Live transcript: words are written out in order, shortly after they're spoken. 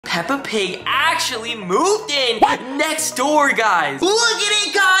Peppa Pig actually moved in next door, guys. Look at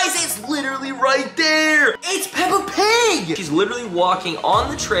it, guys. It's literally right there. It's Peppa Pig. She's literally walking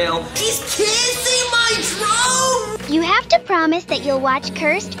on the trail. She's kissing my drone. You have to promise that you'll watch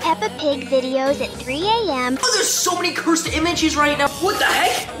cursed Peppa Pig videos at 3 a.m. Oh, there's so many cursed images right now. What the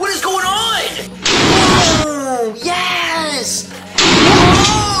heck? What is going on? Oh, yes.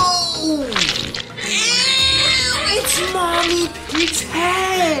 Whoa. Ew, it's Mommy Pig's head.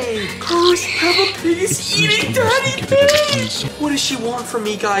 Cursed Peppa Pig is eating Daddy Pig. What does she want from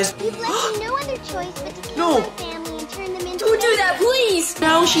me, guys? We've left you no other choice but to kill our family and turn them into... Don't do that, please.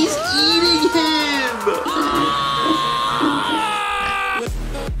 Now she's eating him.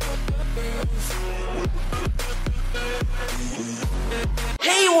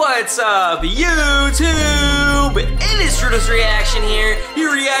 Hey, what's up, YouTube? It is Trudeau's Reaction here.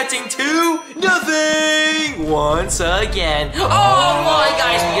 You're reacting to nothing once again. Oh my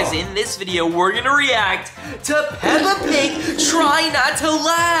guys, because in this video, we're gonna react to Peppa Pig Try Not to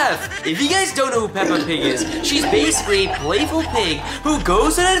Laugh. If you guys don't know who Peppa Pig is, she's basically a playful pig who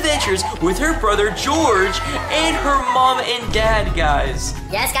goes on adventures with her brother George and her mom and dad, guys.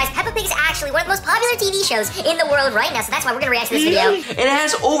 Yes, guys, Peppa Pig is actually one of the most popular TV shows in the world right now, so that's why we're gonna react to this video. It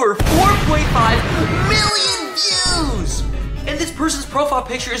has over 4.5 million views! And this person's profile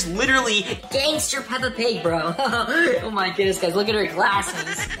picture is literally Gangster Peppa Pig, bro. Oh my goodness, guys, look at her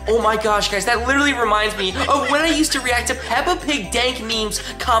glasses. Oh my gosh, guys, that literally reminds me of when I used to react to Peppa Pig Dank Memes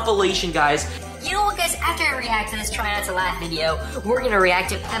compilation, guys. You know what, guys, after I react to this Try Not to Laugh video, we're gonna react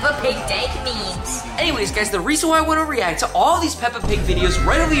to Peppa Pig Dank Memes. Anyways, guys, the reason why I want to react to all these Peppa Pig videos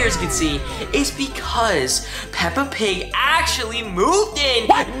right over here, as you can see, is because Peppa Pig actually moved in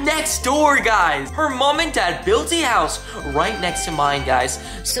next door, guys. Her mom and dad built a house right next to mine, guys.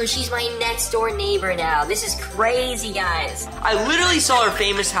 So she's my next door neighbor now. This is crazy, guys. I literally saw her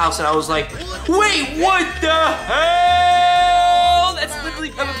famous house and I was like, wait, what the hell? That's literally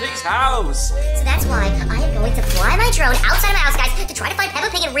Peppa Pig's house. So that's why I am going to fly my drone outside of my house, guys, to try to find Peppa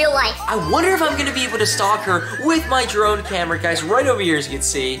Pig in real life. I wonder if I'm gonna be able to stalk her with my drone camera, guys, right over here, as you can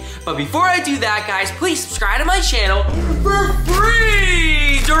see. But before I do that, guys, please subscribe to my channel for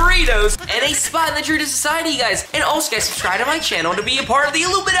free Doritos and a spot in the Trudeau Society, guys. And also, guys, subscribe to my channel to be a part of the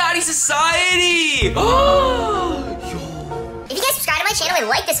Illuminati Society. If you guys subscribe to my channel and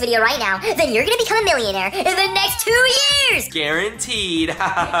like this video right now, then you're gonna become a millionaire in the next 2 years! Guaranteed.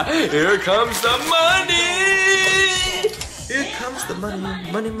 Here comes the money! Here comes the money,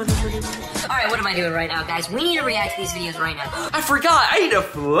 money, money, money, money. Alright, what am I doing right now, guys? We need to react to these videos right now. I forgot, I need to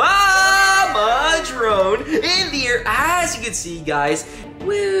fly my drone in the air, as you can see, guys.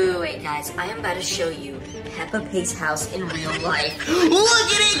 Wait, guys, I am about to show you Peppa Pig's house in real life.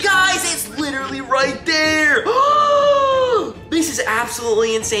 Look at it, guys! It's literally right there! This is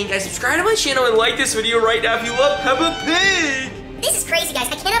absolutely insane, guys. Subscribe to my channel and like this video right now if you love Peppa Pig! This is crazy, guys.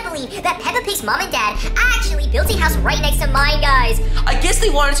 I cannot believe that Peppa Pig's mom and dad actually built a house right next to mine, guys. I guess they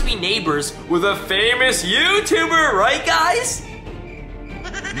wanted to be neighbors with a famous YouTuber, right, guys?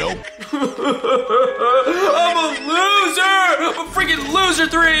 Nope. I'm a loser! I'm a freaking loser,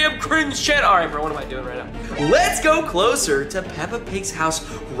 3 AM cringe chat. All right, bro, what am I doing right now? Let's go closer to Peppa Pig's house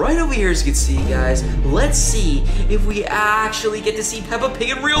right over here, as you can see, guys. Let's see if we actually get to see Peppa Pig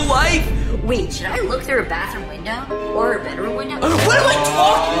in real life. Wait, should I look through her bathroom window? Or her bedroom window? What am I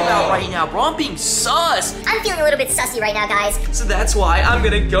talking about right now, bro? I'm being sus. I'm feeling a little bit sussy right now, guys. So that's why I'm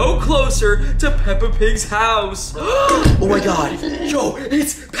gonna go closer to Peppa Pig's house. Oh my god. Yo,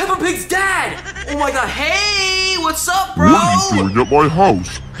 it's Peppa Pig's dad. Oh my god. Hey, what's up, bro? What are you doing at my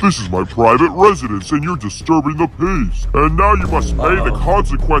house? This is my private residence and you're disturbing the peace. And now you must pay the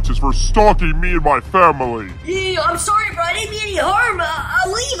consequences for stalking me and my family. Yeah, I'm sorry, bro. I didn't mean any harm.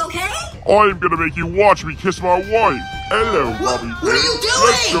 I'll leave, okay? I'm gonna make you watch me kiss my wife. Hello, Mommy. What are you doing?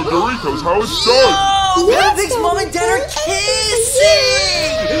 Let's show Doritos how it's done. Peppa Pig's mom and dad are kissing!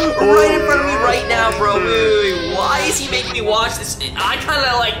 Right in front of me right now, bro. Wait, why is he making me watch this? I kind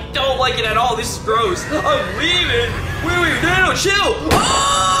of don't like it at all. This is gross. I'm leaving. Wait, no, chill.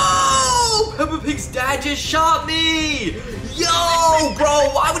 Oh! Peppa Pig's dad just shot me. Yo, bro,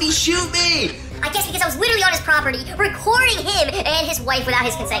 why would he shoot me? I guess because I was literally on his property, recording him and his wife without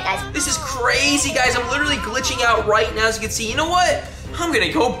his consent, guys. This is crazy, guys. I'm literally glitching out right now, as you can see. You know what? I'm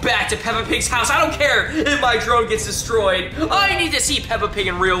gonna go back to Peppa Pig's house. I don't care if my drone gets destroyed. I need to see Peppa Pig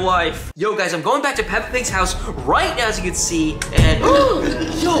in real life. Yo, guys, I'm going back to Peppa Pig's house right now, as you can see. And,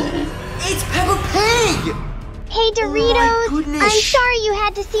 yo, it's Peppa Pig! Hey, Doritos. Oh my goodness. I'm sorry you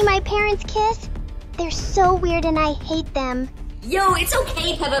had to see my parents kiss. They're so weird and I hate them. Yo, it's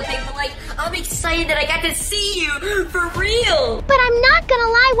okay, Peppa Pig, but like, I'm excited that I got to see you for real. But I'm not gonna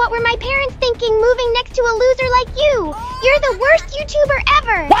lie, what were my parents thinking moving next to a loser like you? You're the worst YouTuber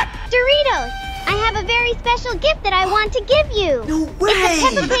ever. What? Doritos, I have a very special gift that I want to give you. No way!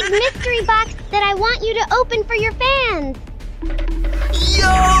 It's a Peppa Pig mystery box that I want you to open for your fans. Yo,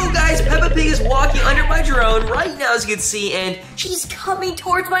 guys, Peppa Pig is walking under my drone right now, as you can see, and She's coming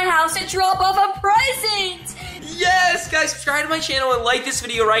towards my house to drop off a present. yes, guys, subscribe to my channel and like this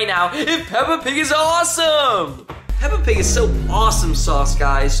video right now. If Peppa Pig is awesome! Peppa Pig is so awesome sauce,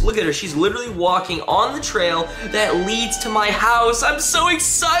 guys. Look at her, she's literally walking on the trail that leads to my house. I'm so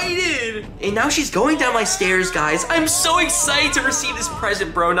excited! And now she's going down my stairs, guys. I'm so excited to receive this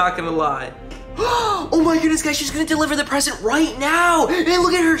present, bro, not gonna lie. Oh my goodness, guys, she's gonna deliver the present right now. And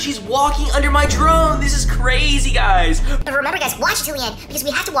look at her, she's walking under my drone. This is crazy, guys. But remember, guys, watch till the end because we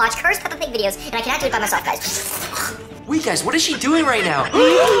have to watch Cursed Peppa Pig videos, and I cannot do it by myself, guys. Wait, guys, what is she doing right now?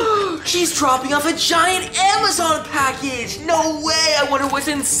 She's dropping off a giant Amazon package. No way, I wonder what's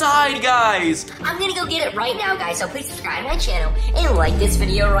inside, guys. I'm gonna go get it right now, guys, so please subscribe to my channel and like this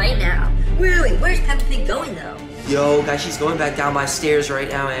video right now. Wait, where's Peppa Pig going, though? Yo, guys, she's going back down my stairs right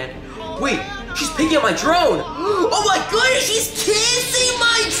now, and wait, she's picking up my drone. Oh my goodness, she's kissing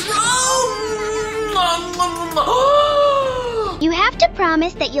my drone. You have to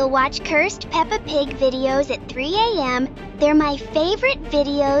promise that you'll watch Cursed Peppa Pig videos at 3 a.m. They're my favorite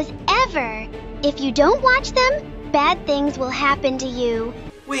videos ever. If you don't watch them, bad things will happen to you.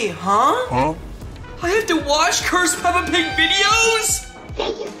 Wait, huh? Huh? I have to watch Cursed Peppa Pig videos? Say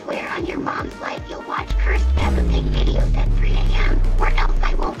you swear on your mom's life you'll watch Cursed Peppa Pig videos at 3 a.m. or else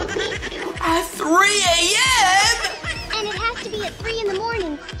I won't believe you. At 3 a.m.? And it has to be at 3 in the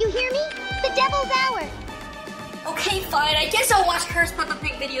morning. You hear me? The devil's hour. Okay, fine, I guess I'll watch Cursed Peppa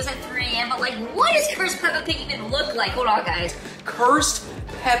Pig videos at 3 a.m., but like, what does Cursed Peppa Pig even look like? Hold on, guys. Cursed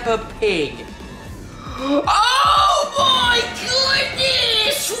Peppa Pig. Oh my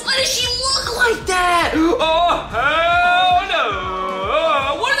goodness! Why does she look like that? Oh hell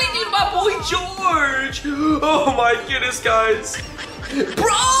no! What did they do to my boy George? Oh my goodness, guys!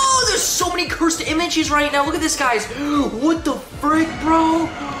 Bro, there's so many cursed images right now. Look at this, guys. What the frick, bro?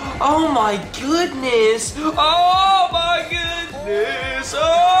 Oh my goodness! Oh my goodness!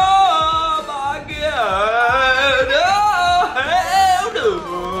 Oh my god! Oh hell no!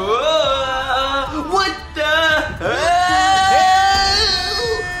 What the hell?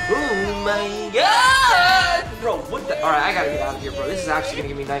 Oh my god! Bro, what the? Alright, I gotta get out of here, bro. This is actually gonna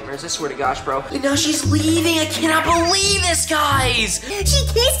give me nightmares. I swear to gosh, bro. And now she's leaving. I cannot believe this, guys! She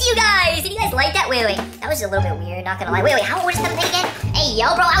kissed you guys! Did you guys like that? Wait. That was a little bit weird, not gonna lie. Wait, how old is Peppa Pig again? Hey,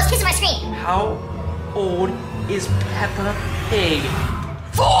 yo, bro, I was kissing my screen. How old is Peppa Pig?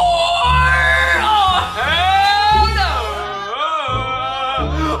 4! Oh, hell no!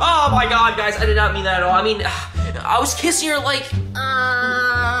 Oh my god, guys, I did not mean that at all. I mean, I was kissing her like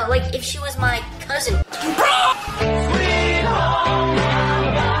Like if she was my cousin.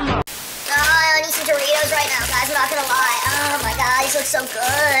 I need some Doritos right now, guys. I'm not gonna lie. Oh my god, these look so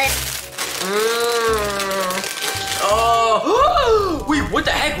good. Oh, wait, what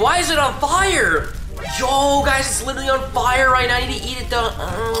the heck? Why is it on fire? Yo, guys, it's literally on fire right now. I need to eat it though.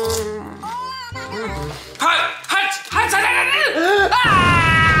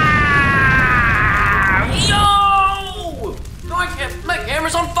 Yo! No, I can't. My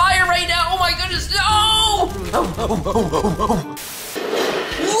camera's on fire right now. Oh my goodness, no!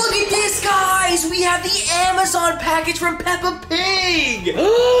 Look at this, guys! We have the Amazon package from Peppa Pig!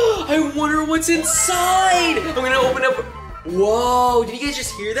 I wonder what's inside! I'm gonna open up. Whoa, did you guys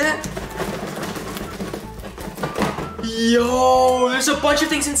just hear that? Yo, there's a bunch of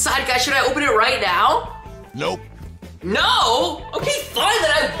things inside, guys. Should I open it right now? Nope. No? Okay, fine, then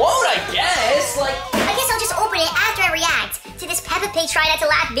I won't, I guess. Like, I guess I'll just open it after I react to this Peppa Pig Try Not to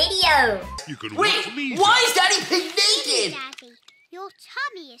Laugh video. You can wait, watch me. why is Daddy Pig naked? Daddy, your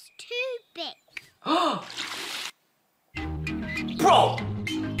tummy is too big. Bro!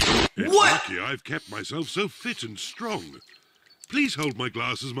 It's What? lucky I've kept myself so fit and strong. Please hold my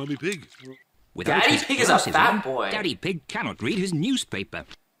glasses, Mummy Pig. Without Daddy his Pig is a glasses fat on, boy. Daddy Pig cannot read his newspaper.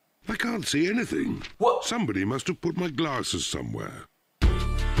 I can't see anything. What? Somebody must have put my glasses somewhere.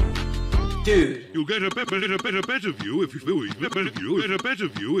 Dude. You'll get a better view if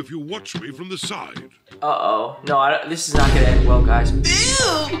you watch me from the side. Uh-oh. No, this is not gonna end well, guys.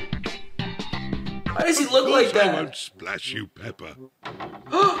 Ew! Why does he look like I that? won't splash you, Peppa.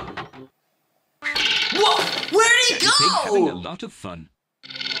 Whoa! Where'd he Daddy Pig having a go? lot of fun.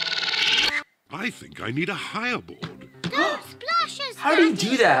 I think I need a higher board. Don't splash us, How did he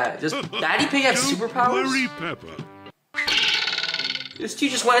do that? Does Daddy Pig have Don't superpowers? worry, Peppa. This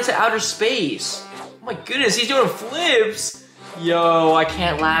dude just went into outer space. Oh my goodness, he's doing flips. Yo, I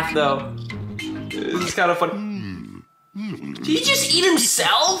can't laugh though. This is kind of funny. Did he just eat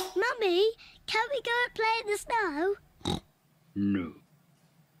himself? Mummy, can we go and play in the snow? No.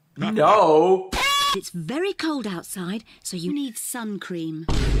 No. It's very cold outside, so you need sun cream.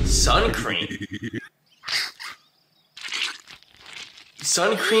 Sun cream?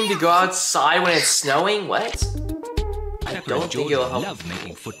 Sun cream to go outside when it's snowing? What? Peppa don't and think George it'll help. love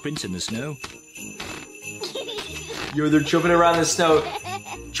making footprints in the snow. Yo, they're jumping around the snow.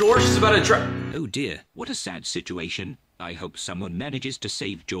 George is about to drown. Oh dear, what a sad situation. I hope someone manages to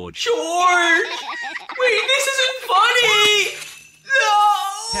save George. George! Wait, this isn't funny!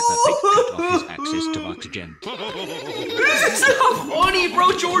 Peppa Pig cut off No! his access to oxygen. This is not funny,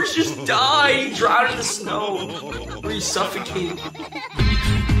 bro. George just died. He drowned in the snow. Or he suffocated.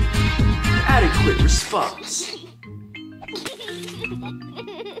 Adequate response.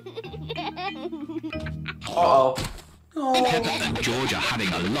 Uh-oh. Oh, Peppa and George are having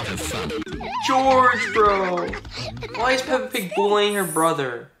a lot of fun. George, bro. Why is Peppa Pig bullying her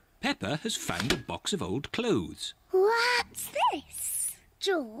brother? Peppa has found a box of old clothes. What's this?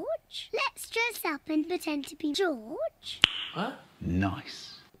 George? Let's dress up and pretend to be George. What?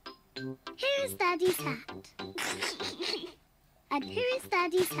 Nice. Here's Daddy's hat. And here is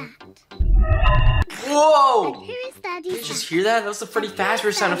Daddy's hat. Whoa! And here is Did Daddy's you just hat. hear that? That was the Freddy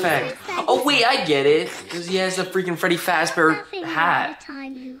Fazbear sound effect. Oh, wait, I get it. Because he has the freaking Freddy Fazbear Nothing hat. but a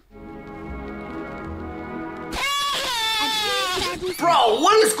time loop. And here's Daddy's Bro,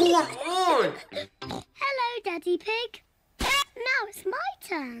 what is going on? Hello, Daddy Pig. Now it's my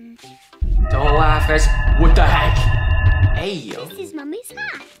turn. Don't laugh, guys. What the heck? Hey, yo. This is Mummy's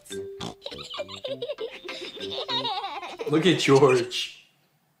hat. Look at George.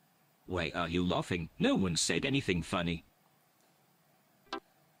 Why are you laughing? No one said anything funny.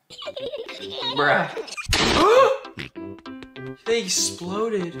 Bruh. They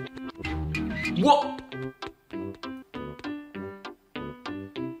exploded. Whoa!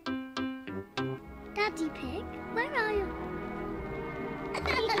 Daddy Pig, where are you?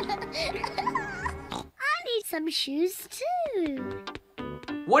 I need some shoes too.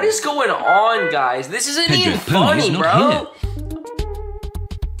 What is going on, guys? This isn't even Pedro's pony's funny, not bro.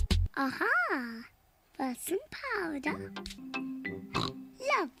 Aha! First some powder.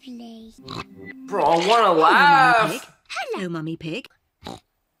 Lovely. Bro, I want to Hello, Mummy Pig. laugh. Hello, Mummy Pig.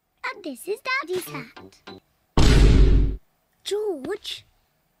 And this is Daddy's hat. George?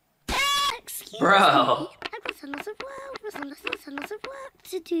 Excuse Bro. me. I've got a lot of work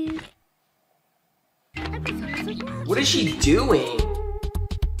to do. I've got a lot of work What to is she doing?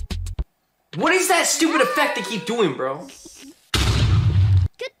 What is that stupid effect they keep doing, bro?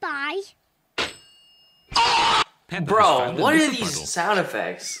 Goodbye. Peppa has Bro, found a what are little these puddle. sound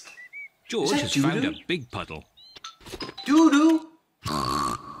effects? George that has found a doo-doo? big puddle. Doo-doo.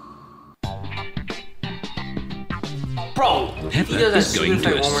 Bro, he Peppa does that is stupid going to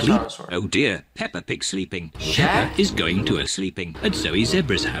effect a one more sleep. time, I swear. Oh dear, Peppa Pig sleeping. Jack? Peppa is going to a sleeping at Zoe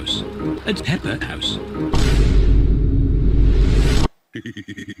Zebra's house. At Peppa's house.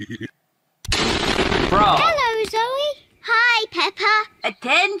 Bro, Hello, Zoe. Hi, Peppa.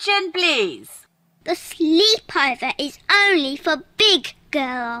 Attention, please. The sleepover is only for big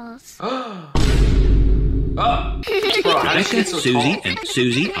girls. bro, how did she Rebecca, get so Susie, tall? and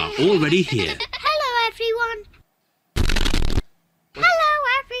Susie are already here. Hello, everyone. Hello,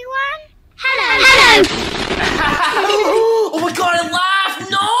 everyone. Hello. Oh my god, I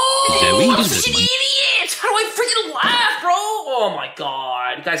laughed! No! Zoe I'm is such an this one. idiot! How do I freaking laugh, bro? Oh my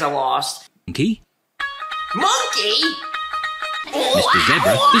god. Guys, I lost. Monkey, Monkey? Mr.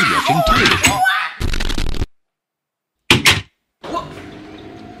 Zebra is watching television. What?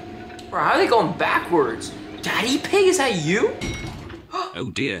 Bro, how are they going backwards? Daddy Pig, is that you?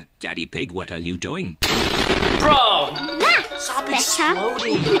 Oh dear, Daddy Pig, what are you doing? Bro! Stop Better.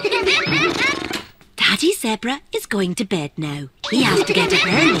 exploding! Daddy Zebra is going to bed now. He has to get up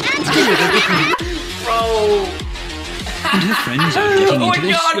early to deliver the cake. Bro! And her friends are getting Oh my into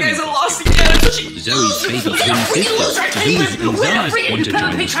their god, swimming guys, I pool. lost again! Zoe's baby twin sister, Zoe's and Zara's want to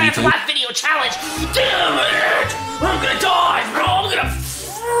join the sleepover. Live video challenge! Damn it! I'm gonna die, bro! I'm gonna...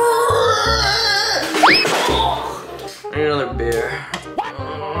 I need another beer.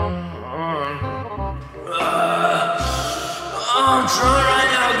 I'm trying right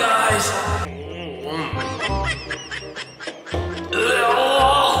now, guys.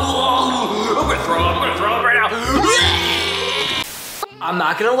 I'm gonna throw up right now. I'm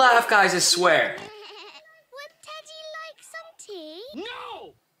not gonna laugh, guys, I swear. Would Teddy like some tea?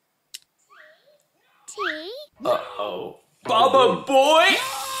 No! Tea? Uh-oh. Baba boy?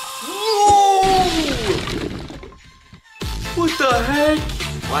 Whoa! What the heck?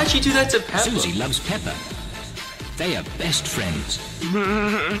 Why'd she do that to Peppa? Susie loves Peppa. They are best friends.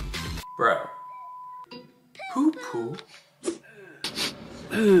 Bro. Poo-poo?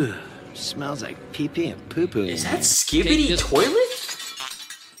 Ooh, smells like pee-pee and poo-poo. Is that Skibbity toilet?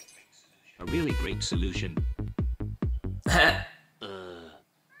 A really great solution.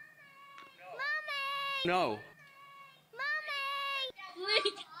 No.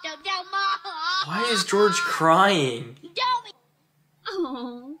 Don't tell Mom. Why is George crying? Don't.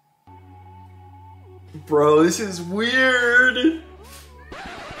 Oh. Bro, this is weird.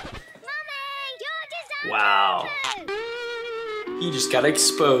 Wow. He just got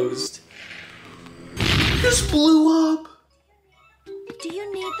exposed. Just blew up. Do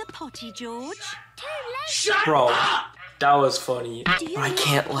you need the potty, George? Shut Bro, up! That was funny. But I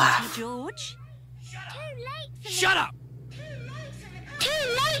can't laugh. George? Shut up! Too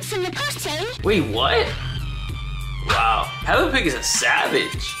late for the potty. Wait, what? Wow, Peppa Pig is a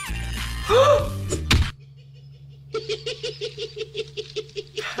savage.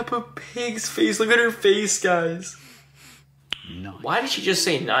 Peppa Pig's face. Look at her face, guys. Nice. Why did she just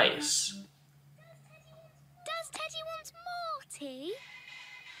say nice? Does Teddy want more tea?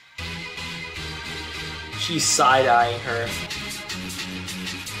 She's side-eyeing her.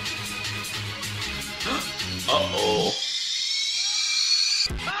 Uh-oh.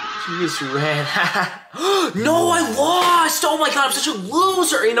 She just ran. No, I lost! Oh my god, I'm such a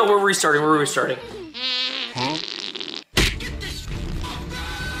loser! You know, we're restarting. Huh?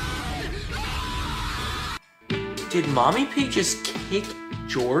 Did Mommy Pig just kick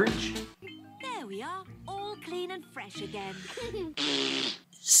George? There we are, all clean and fresh again.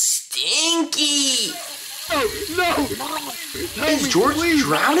 Stinky! Oh, no! Is George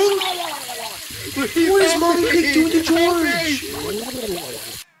drowning? What is Mommy Pig doing to George?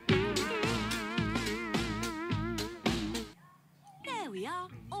 There we are,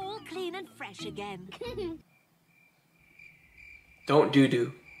 all clean and fresh again. Don't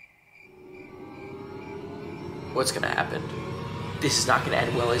doo-doo. What's gonna happen? This is not gonna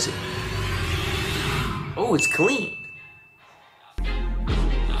end well, is it? Oh, it's clean.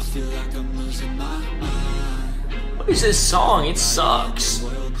 What is this song? It sucks.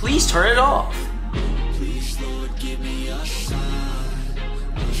 Please turn it off.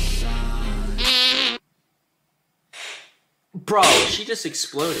 Bro, she just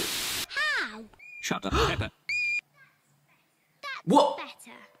exploded. How? Shut up, Peppa. What?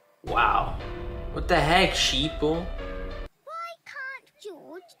 Better. Wow. What the heck, sheeple? Why can't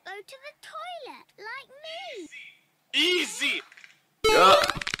George go to the toilet like me? Easy!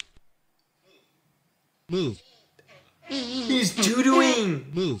 Move. He's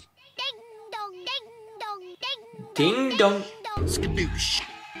doo-dooing. Move. Ding dong, ding dong, ding Ding dong. Skadoosh.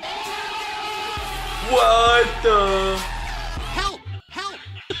 What the? Help! Help!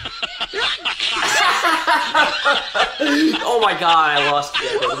 Oh my god, I lost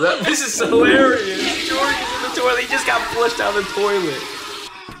it. This is hilarious. George is in the toilet. He just got flushed down the toilet.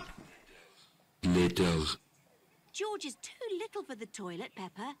 Little. George is too little for the toilet,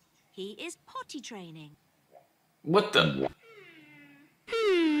 Peppa. He is potty training. What the?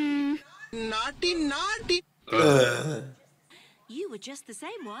 Naughty, naughty. You were just the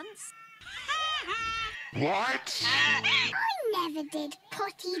same once. What? I never did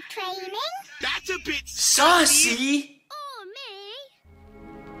potty training. That's a bit Saucy? Or me.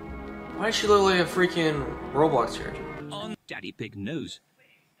 Why does she look like a freaking Roblox character? On Daddy Pig knows.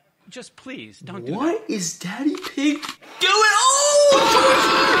 Just please, don't do that. What is Daddy Pig doing? Oh! George!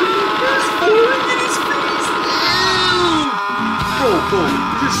 There's food in his face! Bro,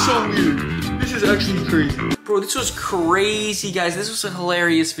 this is so weird. This is actually crazy. Bro, this was crazy, guys. This was a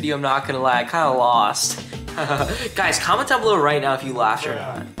hilarious video, I'm not gonna lie. I kinda lost. Guys, comment down below right now if you laughed or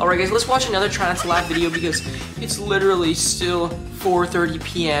not. Alright guys, let's watch another Try Not to Laugh video because it's literally still 4:30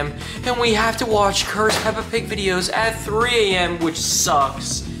 p.m. and we have to watch Cursed Peppa Pig videos at 3 a.m. which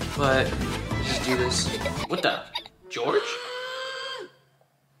sucks. But let's just do this. What the? George?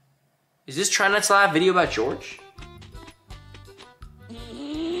 Is this Try Not to Laugh video about George?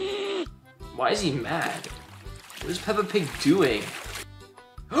 Why is he mad? What is Peppa Pig doing?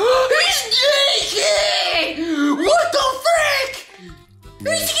 He's naked! What the frick?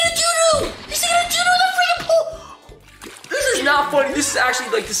 He's taking a doo-doo! He's taking a doo-doo in the freaking pool! This is not funny. This is actually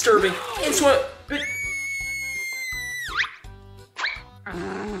like disturbing. It's what?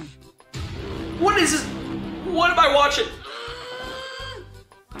 What is this? What am I watching?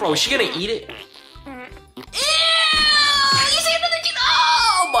 Bro, is she gonna eat it? Ew! You see another doo-doo?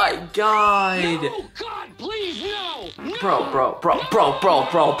 Oh my god! No, God, please, no! No! What?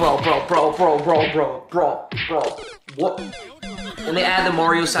 And they add the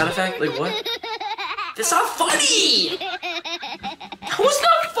Mario sound effect? Like what? That's not funny! That was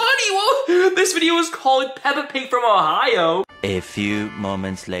not funny! Whoa. This video was called Peppa Pig from Ohio. A few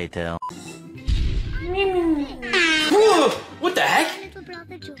moments later. Whoa, what the heck?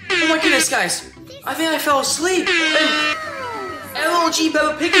 Oh my goodness, guys. I think I fell asleep. And LG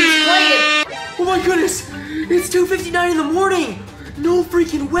Peppa Pig is playing. Oh my goodness. It's 2:59 in the morning. No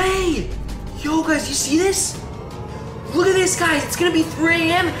freaking way. Yo, guys, you see this? Look at this, guys. It's gonna be 3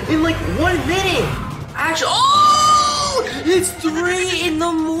 a.m. in like 1 minute. Actually, oh! It's 3 in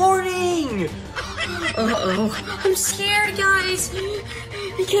the morning. Uh-oh. I'm scared, guys.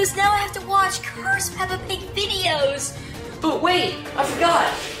 Because now I have to watch Cursed Peppa Pig videos. But wait, I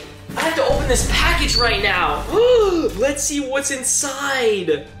forgot. I have to open this package right now. Let's see what's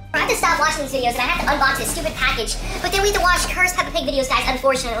inside. I have to stop watching these videos and I have to unbox this stupid package. But then we have to watch Cursed Peppa Pig videos, guys,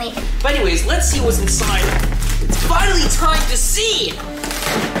 unfortunately. But anyways, let's see what's inside. It's finally time to see.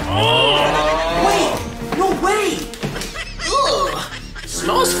 Wait, no way. Ugh,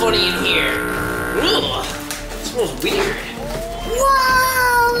 smells funny in here. Ugh, it smells weird.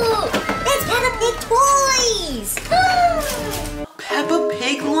 Whoa! It's Peppa Pig toys! Peppa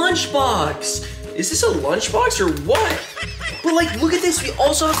Pig lunchbox. Is this a lunchbox or what? But like, look at this. We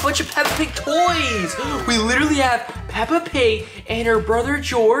also have a bunch of Peppa Pig toys. We literally have Peppa Pig and her brother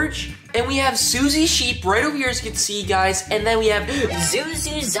George. And we have Susie Sheep right over here, as you can see, guys. And then we have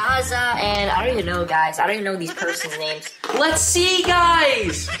Zuzu, Zaza, and I don't even know, guys. I don't even know these persons' names. Let's see,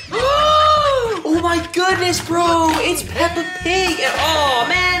 guys. Oh my goodness, bro. It's Peppa Pig. And oh,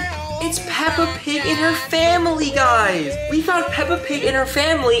 man. It's Peppa Pig and her family, guys. We found Peppa Pig and her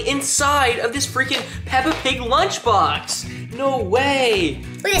family inside of this freaking Peppa Pig lunchbox. No way.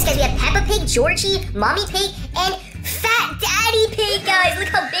 Look at this, guys. We have Peppa Pig, Georgie, Mommy Pig, and Fat Daddy Pig, guys. Look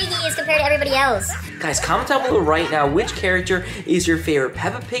how big he is compared to everybody else. Guys, comment down below right now which character is your favorite.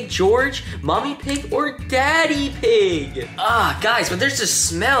 Peppa Pig, George, Mommy Pig, or Daddy Pig? Guys, but there's this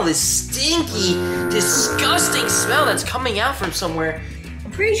smell, this stinky, disgusting smell that's coming out from somewhere.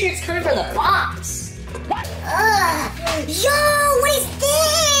 I'm pretty sure it's coming from the box. Yo, what is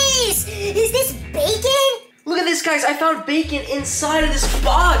this? Is this bacon? Look at this, guys. I found bacon inside of this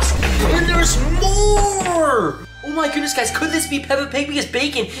box. And there's more. Oh my goodness, guys. Could this be Peppa Pig? Because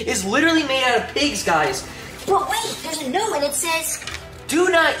bacon is literally made out of pigs, guys. But wait, there's a note and it says, do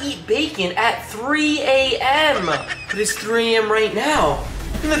not eat bacon at 3 a.m. But it's 3 a.m. right now.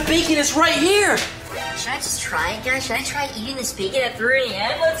 And the bacon is right here. Should I just try it, guys? Should I try eating this bacon at 3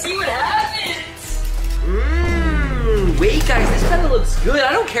 a.m.? Let's see what happens. Wait, guys, this kind of looks good.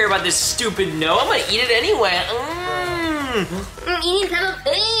 I don't care about this stupid no. I'm gonna eat it anyway. I'm eating Peppa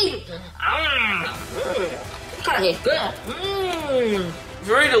Pig. Kind of good.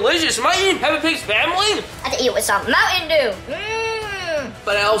 Very delicious. Am I eating Peppa Pig's family? I have to eat it with some Mountain Dew.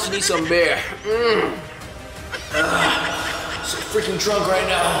 But I also need some beer. So freaking drunk right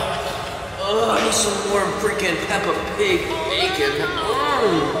now. I need some more freaking Peppa Pig bacon.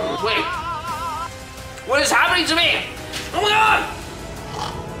 Wait. What is happening to me? Oh my god!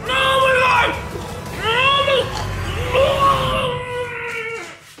 No, oh my god!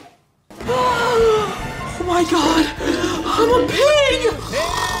 Oh my god! I'm a pig!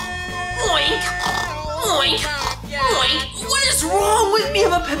 Oink! Oink! Oink! What is wrong with me?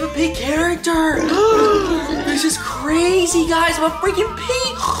 I'm a Peppa Pig character! This is crazy, guys! I'm a freaking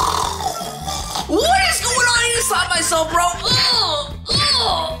pig! What is going on? I need to slap myself, bro!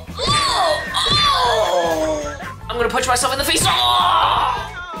 I'm gonna punch myself in the face! Oh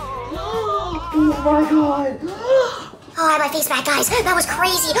my god! Oh, I have my face back, guys. That was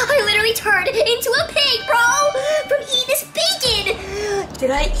crazy. I literally turned into a pig, bro! From eating this bacon!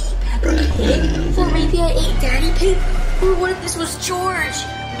 Did I eat Peppa Pig? Or maybe I ate Daddy Pig? Or what if this was George?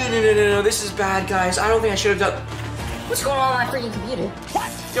 No, this is bad, guys. I don't think I should have done... What's going on my freaking computer?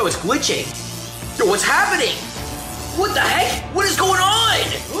 Yo, it's glitching. Yo, what's happening? What the heck? What is going on?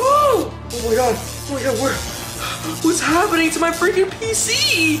 Oh my god. Oh my god, what's happening to my freaking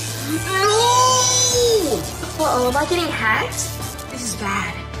PC? No! Uh-oh, am I getting hacked? This is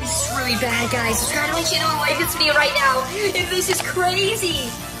bad. This is really bad, guys. Subscribe to my channel and like this video right now. This is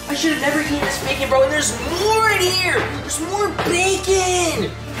crazy. I should have never eaten this bacon, bro. And there's more in here. There's more bacon.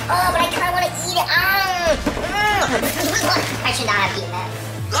 Oh, but I kind of want to eat it. I should not have eaten that.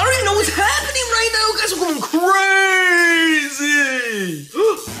 I don't even know what's happening right now. Guys, I'm going crazy.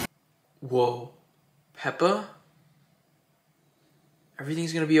 Whoa. Peppa?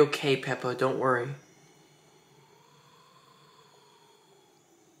 Everything's gonna be okay, Peppa. Don't worry.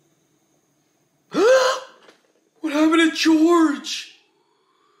 What happened to George!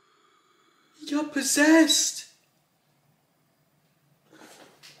 He got possessed!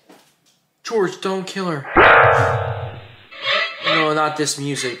 George, don't kill her. No, not this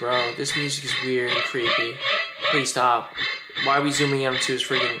music, bro. This music is weird and creepy. Please stop. Why are we zooming in to his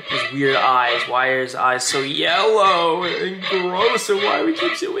weird eyes? Why are his eyes so yellow and gross? And why do we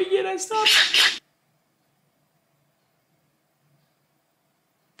keep zooming in and stuff?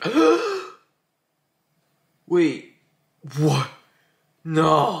 Wait. What?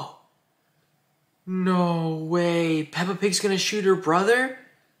 No. No way. Peppa Pig's gonna shoot her brother?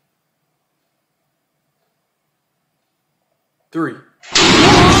 3.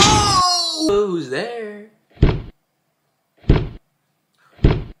 Whoa! Who's there?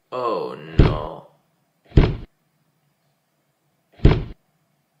 Oh no.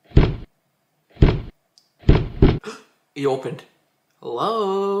 He opened.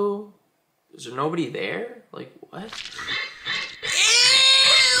 Hello? Is there nobody there? Like, what? Ew!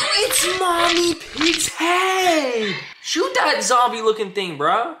 It's Mommy Pig's head! Shoot that zombie looking thing,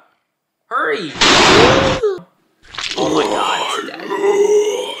 bruh. Hurry! Oh my god,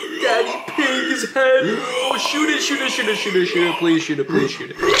 it's Daddy Pig's head! Oh, shoot it, shoot it, shoot it, shoot it, shoot it, please shoot it, please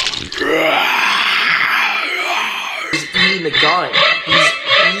shoot it. He's eating the gun. He's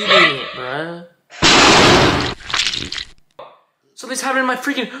eating it, bruh. Something's happening in my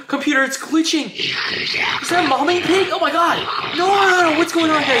freaking computer, it's glitching! Is that Mommy Pig? Oh my god! No, what's going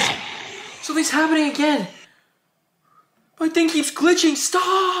on, guys? Something's happening again! My thing keeps glitching,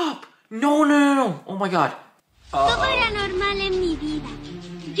 stop! No, oh my god. Todo era normal en mi vida.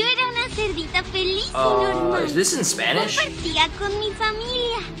 Yo era una cerdita feliz y normal. Is this in Spanish? Compartía con mi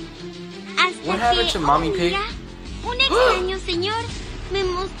familia. Hasta What happened to Mommy Pig? Un extraño señor me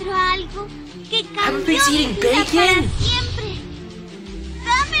mostró algo que cambió Pig's mi eating vida bacon? para siempre.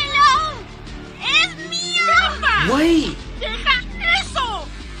 ¡Dámelo! ¡Es mío! Wait! ¡Deja eso!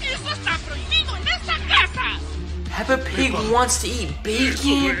 ¡Eso está prohibido en esta casa! Peppa Pig wants to eat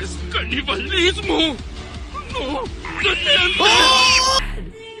bacon? ¡Es canibalismo! ¡No!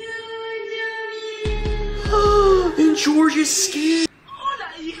 And George is scared. ¡Hola,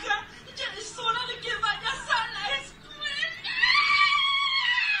 hija! ¡Ya es hora de que vayas a la escuela!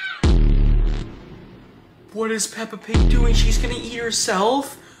 What is Peppa Pig doing? She's gonna eat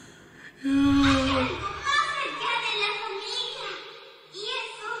herself?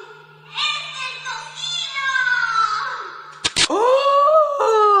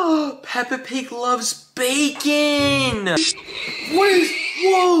 Oh! Peppa Pig loves bacon! What is...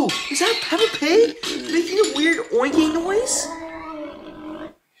 Whoa! Is that Peppa Pig? Making a weird oinking noise?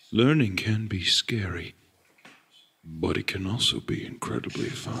 Learning can be scary, but it can also be incredibly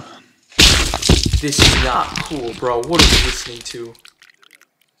fun. This is not cool, bro. What are we listening to?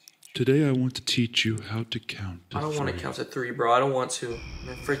 Today I want to teach you how to count to 3. I don't want to count to 3, bro. I don't want to.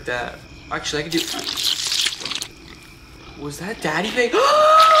 Man, frick that. Actually, I can do... Was that Daddy Pig?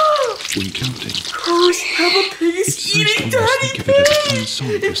 When counting, Cursed Peppa Pig is it's eating nice to almost Daddy think of Pig! it as a fun song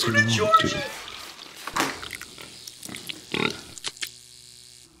to In sing front of along George! to.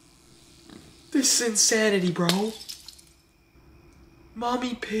 This is insanity, bro.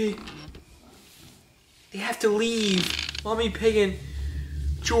 Mommy Pig. They have to leave. Mommy Pig and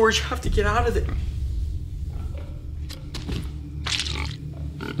George have to get out of there.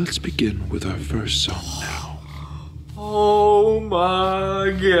 Let's begin with our first song now. Oh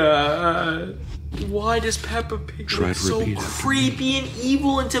my god. Why does Peppa Pig Try look to so repeat after creepy and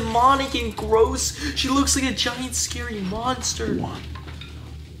evil and demonic and gross? She looks like a giant scary monster. 1,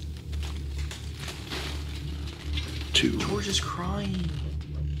 2, George is crying.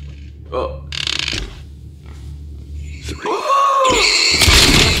 Oh. 3.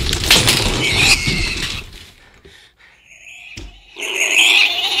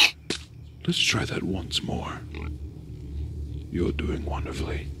 Let's try that once more. You're doing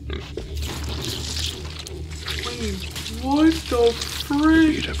wonderfully. Wait, what the frick?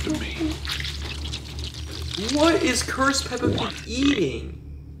 Repeat after me. What is Cursed Peppa Pig 1, eating?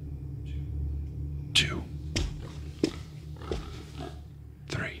 2,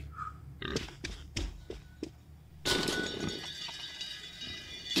 3.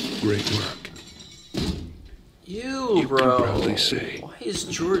 Great work. Ew, You bro. can proudly say, Why is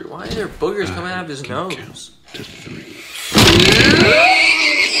George? Why are there boogers coming out of his can nose? count to 3.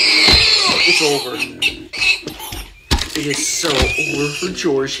 It's over. It is so over for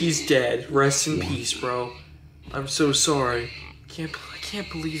George. He's dead. Rest in peace, bro. I'm so sorry. I can't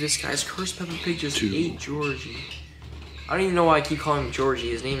believe this guy's Cursed Peppa Pig just 2, ate Georgie. I don't even know why I keep calling him Georgie.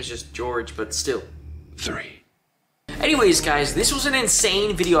 His name is just George, but still. 3. Anyways, guys, this was an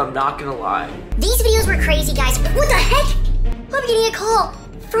insane video, I'm not gonna lie. These videos were crazy, guys. What the heck? I'm getting a call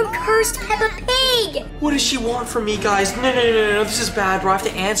from Cursed Peppa Pig. What does she want from me, guys? No, this is bad, bro. I have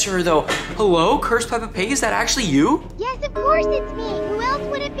to answer her, though. Hello, Cursed Peppa Pig? Is that actually you? Yes, of course it's me. Who else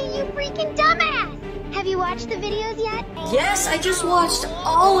would it be, you freaking dumbass? Have you watched the videos yet? Yes, I just watched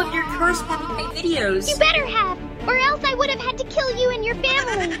all of your Cursed Peppa Pig videos. You better have, or else I would have had to kill you and your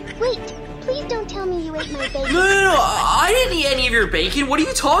family. Wait, please don't tell me you ate my bacon. No, I didn't eat any of your bacon. What are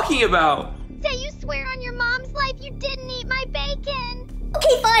you talking about? Say you swear on your mom's life you didn't eat my bacon.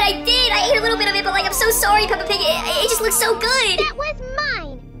 Okay, fine, I did. I ate a little bit of it, but like, I'm so sorry, Peppa Pig. It just looks so good. That was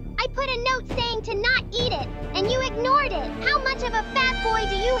mine. I put a note saying to not eat it, and you ignored it. How much of a fat boy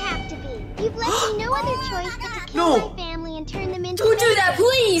do you have to be? You've left me no other choice but to kill my family and turn them into Don't do bacon. that,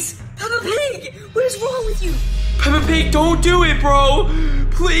 please! Peppa Pig! What is wrong with you? Peppa Pig, don't do it, bro.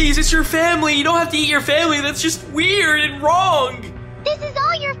 Please, it's your family. You don't have to eat your family. That's just weird and wrong. This is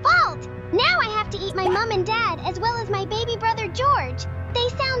all your fault. Now I have to eat my mom and dad, as well as my baby brother George. They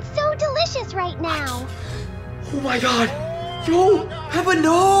sound so delicious right now. Oh my god. Yo, Peppa,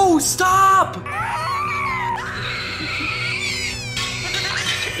 no, stop.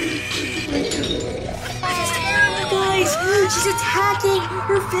 Guys, she's attacking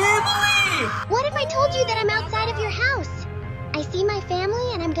her family. What if I told you that I'm outside of your house? I see my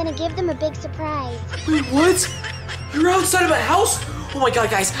family and I'm gonna give them a big surprise. Wait, what? You're outside of my house? Oh my god,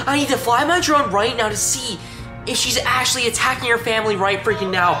 guys, I need to fly my drone right now to see if she's actually attacking her family right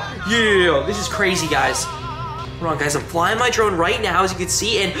freaking now. Yeah, this is crazy, guys. Hold on, guys, I'm flying my drone right now, as you can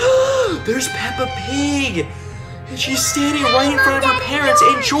see, and there's Peppa Pig. And she's standing right in front of her parents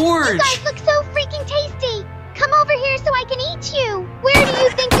and George. You guys look so freaking tasty. Come over here so I can eat you. Where do you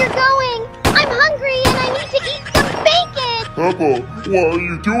think you're going? I'm hungry and I need to eat some bacon. Peppa, why are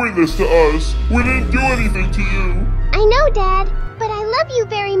you doing this to us? We didn't do anything to you. I know, Dad, but I love you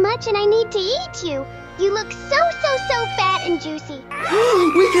very much and I need to eat you. You look so fat and juicy.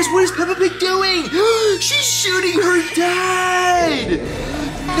 Wait, guys, what is Peppa Pig doing? She's shooting her dad.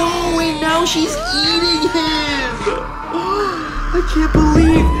 No, and now she's eating him. I can't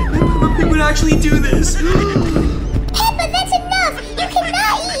believe that Peppa Pig would actually do this. Peppa, that's enough. You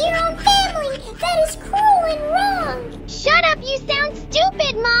cannot eat your own family. That is cruel and wrong. Shut up, you sound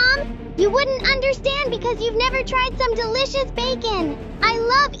stupid, Mom. You wouldn't understand because you've never tried some delicious bacon. I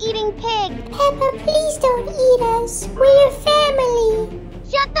love eating pig. Peppa, please don't eat us. We're your family.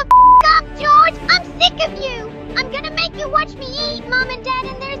 Shut the up, George. I'm sick of you. I'm gonna make you watch me eat, Mom and Dad,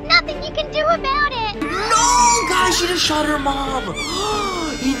 and there's nothing you can do about it. No, guys, she just shot her mom.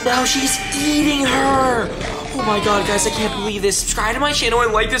 And now she's eating her. Oh my god, guys, I can't believe this. Subscribe to my channel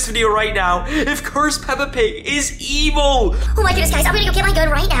and like this video right now if Cursed Peppa Pig is evil. Oh my goodness, guys, I'm gonna go get my gun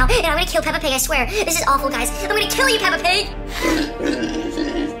right now, and I'm gonna kill Peppa Pig, I swear. This is awful, guys. I'm gonna kill you, Peppa Pig.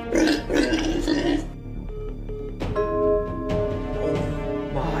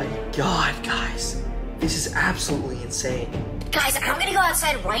 Oh my god, guys. This is absolutely insane. Guys, I'm gonna go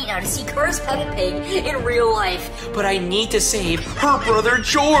outside right now to see Cursed Peppa Pig in real life. But I need to save her brother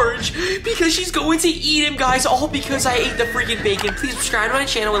George because she's going to eat him, guys, all because I ate the freaking bacon. Please subscribe to my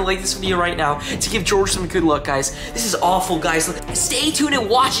channel and like this video right now to give George some good luck, guys. This is awful, guys. Stay tuned and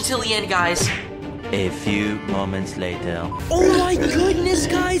watch until the end, guys. A few moments later. Oh my goodness,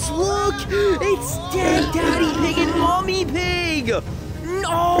 guys, look! It's dead Daddy Pig and Mommy Pig!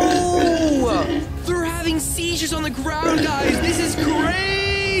 No! They're having seizures on the ground, guys! This is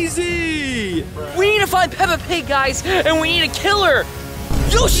crazy! We need to find Peppa Pig, guys, and we need to kill her!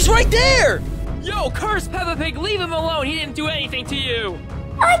 Yo, she's right there! Yo, Cursed Peppa Pig, leave him alone! He didn't do anything to you!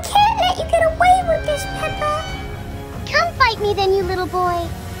 I can't let you get away with this, Peppa. Come fight me then, you little boy.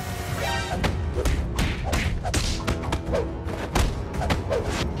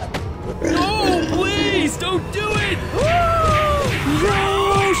 No, please, don't do it!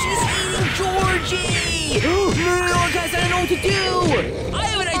 No, she's eating Georgie! No, guys, I don't know what to do! I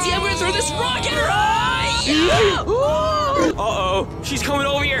have an idea, I'm gonna throw this rock at her eye! Uh-oh, she's coming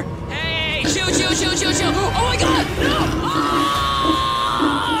over here. Hey, chill. Oh my god! No!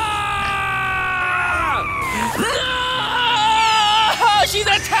 No! She's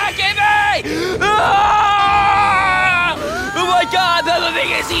attacking me! Oh my god, Peppa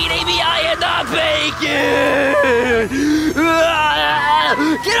Pig is eating me! I am not bacon!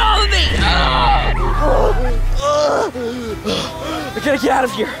 Get off of me! I gotta get out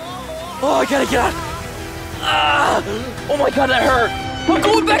of here! Oh, I gotta get out! Oh my god, that hurt! I'm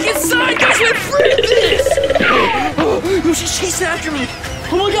going back inside! Guys, I'm afraid of this! Oh, she's chasing after me!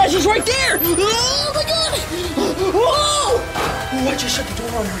 Oh my gosh, she's right there! Oh my god! Whoa! Oh, I just shut the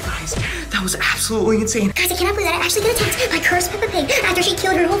door on her, guys. That was absolutely insane. Guys, I cannot believe that I actually got attacked by cursed Peppa Pig after she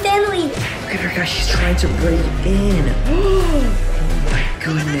killed her whole family. Look at her, guys. She's trying to break in. Oh my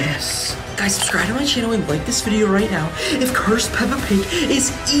goodness. Guys, subscribe to my channel and like this video right now if cursed Peppa Pig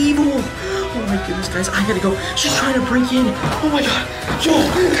is evil. Oh my goodness, guys. I gotta go. She's trying to break in. Oh my god. Yo,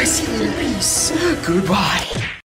 guys, see you later. Peace. Goodbye.